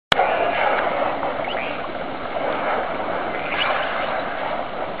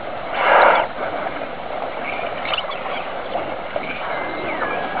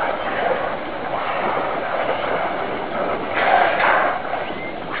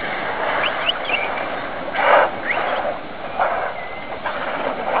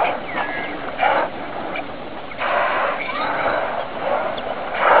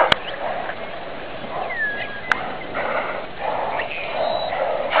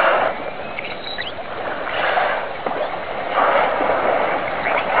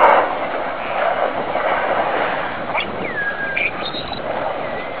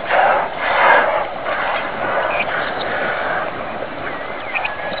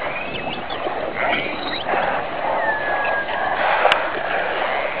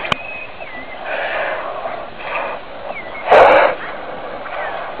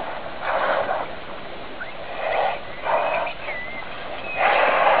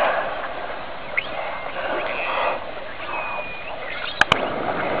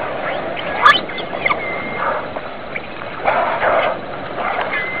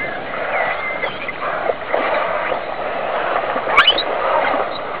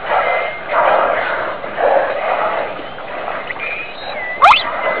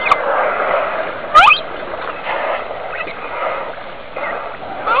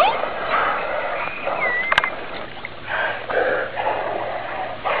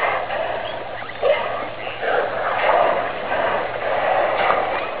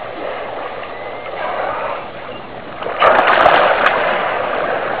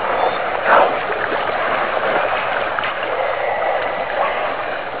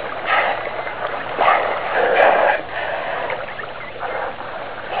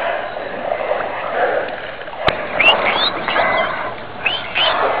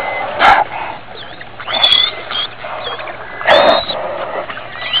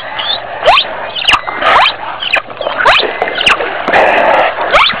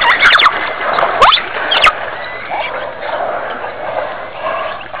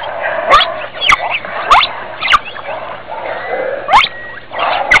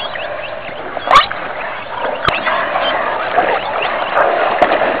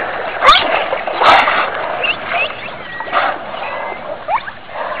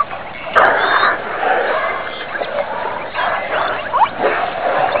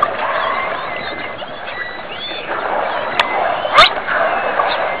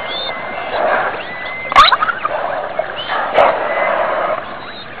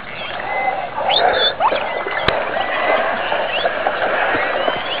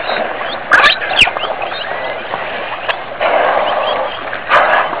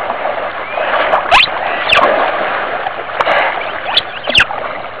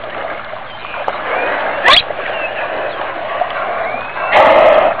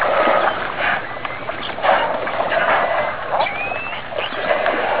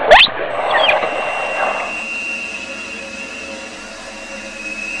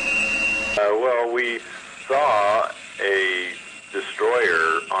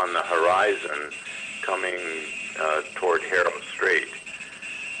destroyer on the horizon coming toward Harrow Strait.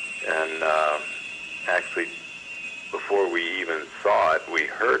 And actually, before we even saw it, we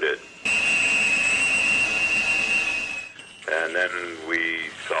heard it. And then we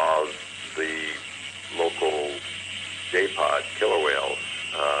saw the local J-pod killer whales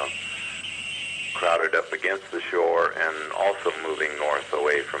crowded up against the shore and also moving north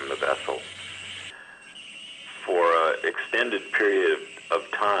away from the vessel. For an extended period of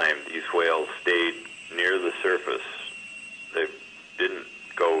time, these whales stayed near the surface. They didn't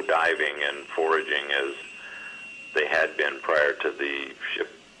go diving and foraging as they had been prior to the ship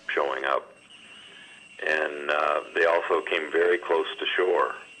showing up. And they also came very close to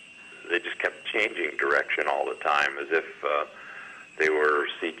shore. They just kept changing direction all the time, as if they were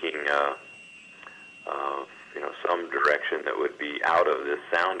seeking some direction that would be out of this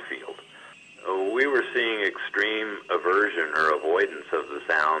sound field. We were seeing extreme aversion or avoidance of the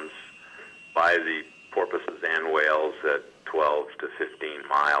sounds by the porpoises and whales at 12 to 15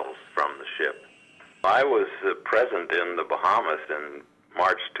 miles from the ship. I was present in the Bahamas in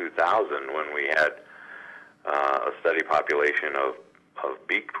March 2000 when we had a study population of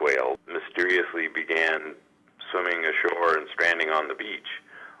beaked whales mysteriously began swimming ashore and stranding on the beach,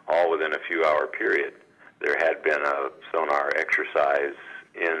 all within a few-hour period. There had been a sonar exercise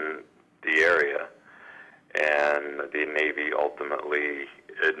in the area, and the Navy ultimately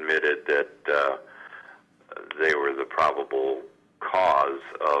admitted that they were the probable cause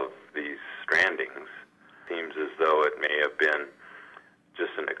of these strandings. Seems as though it may have been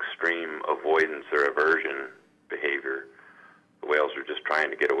just an extreme avoidance or aversion behavior. The whales were just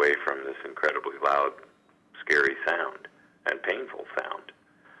trying to get away from this incredibly loud, scary sound and painful sound.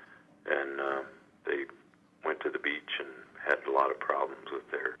 And they went to the beach and had a lot of problems with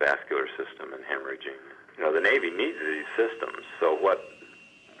their vascular system and hemorrhaging. You know, the Navy needs these systems, so what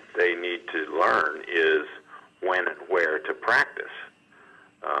they need to learn is when and where to practice.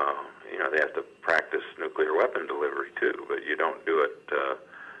 They have to practice nuclear weapon delivery too, but you don't do it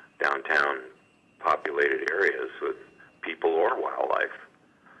downtown populated areas with people or wildlife.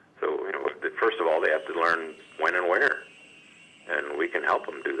 So, first of all, they have to learn when and where, and we can help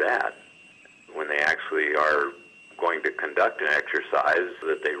them do that. When they actually are going to conduct an exercise,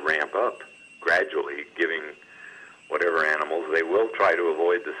 that they ramp up gradually, giving whatever animals, they will try to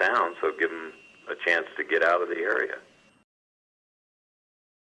avoid the sound, so give them a chance to get out of the area.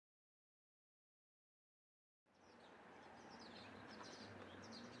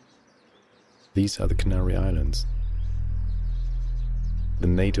 These are the Canary Islands. The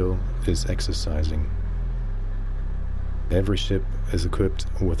NATO is exercising. Every ship is equipped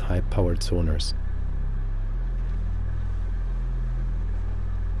with high-powered sonars.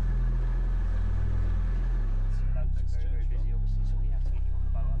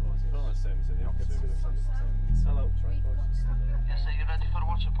 Hello. Yes, are you ready for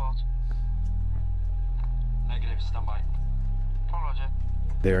watch report? Negative, standby. Roger.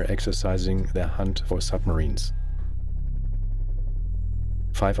 They are exercising their hunt for submarines.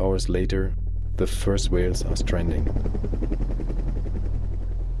 5 hours later, the first whales are stranding.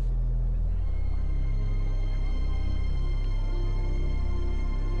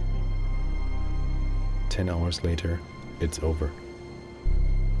 Ten hours later, it's over.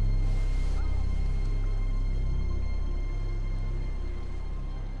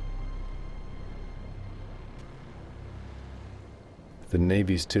 The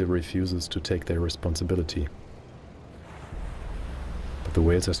Navy still refuses to take their responsibility. But the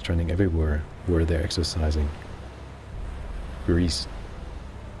whales are stranding everywhere where they're exercising. Greece,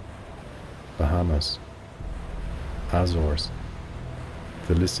 Bahamas, Azores.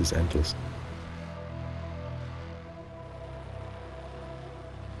 The list is endless.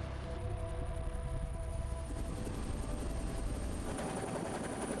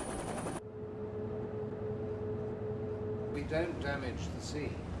 We don't damage the sea.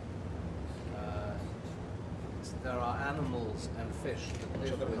 There are animals and fish that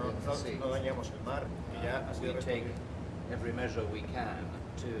live within the sea. We take every measure we can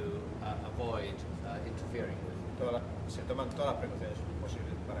to avoid interfering with it.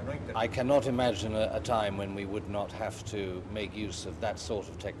 I cannot imagine a time when we would not have to make use of that sort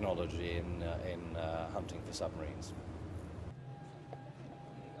of technology in hunting for submarines.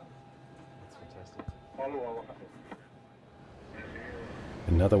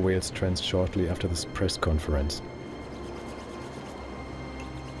 Another whale strands shortly after this press conference.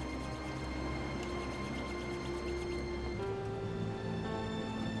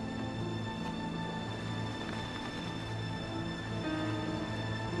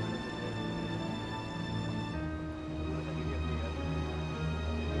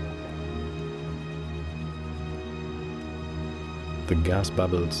 The gas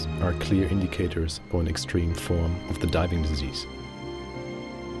bubbles are clear indicators for an extreme form of the diving disease,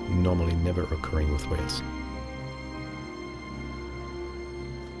 normally never occurring with whales.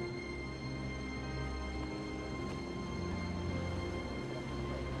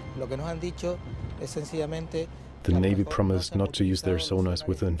 The Navy promised not to use their sonars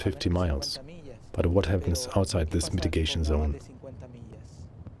within 50 miles. But what happens outside this mitigation zone?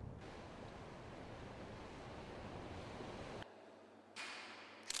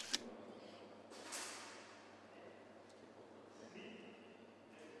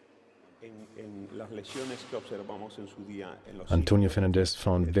 Antonio Fernandez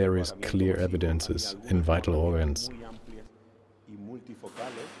found various clear evidences in vital organs.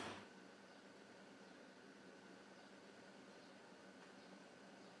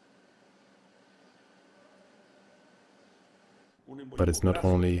 But it's not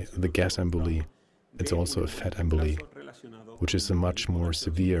only the gas emboli, it's also a fat emboli, which is a much more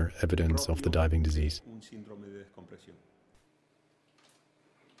severe evidence of the diving disease.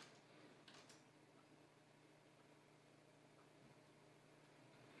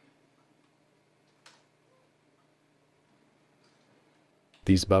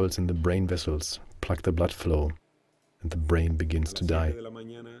 These bubbles in the brain vessels plug the blood flow, and the brain begins to die.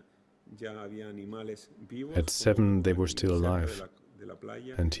 At 7 they were still alive,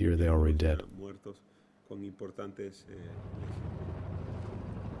 and here they are already dead.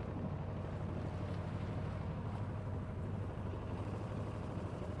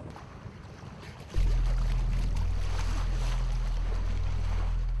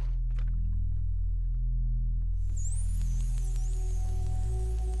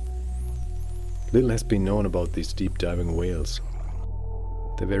 Little has been known about these deep diving whales.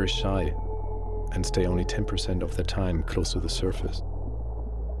 They're very shy and stay only 10% of the time close to the surface.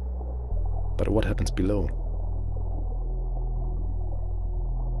 But what happens below?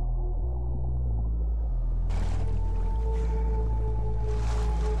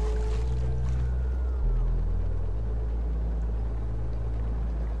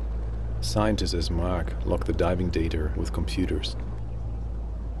 Scientists as Mark log the diving data with computers.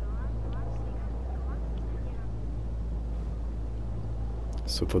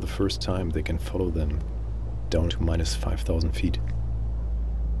 So for the first time they can follow them down to minus 5,000 feet.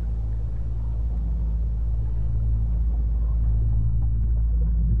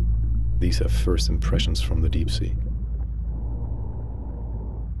 These are first impressions from the deep sea.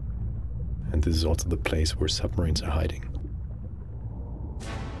 And this is also the place where submarines are hiding.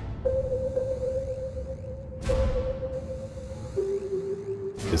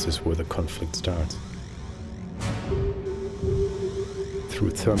 This is where the conflict starts.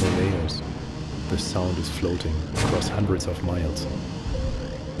 Through thermal layers, the sound is floating across hundreds of miles.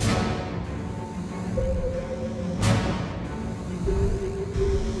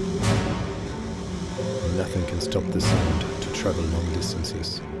 Nothing can stop the sound to travel long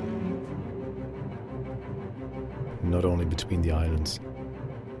distances. Not only between the islands,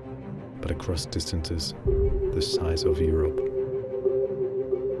 but across distances the size of Europe.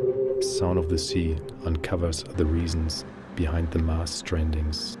 Sound of the Sea uncovers the reasons behind the mass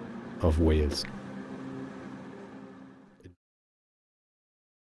strandings of whales.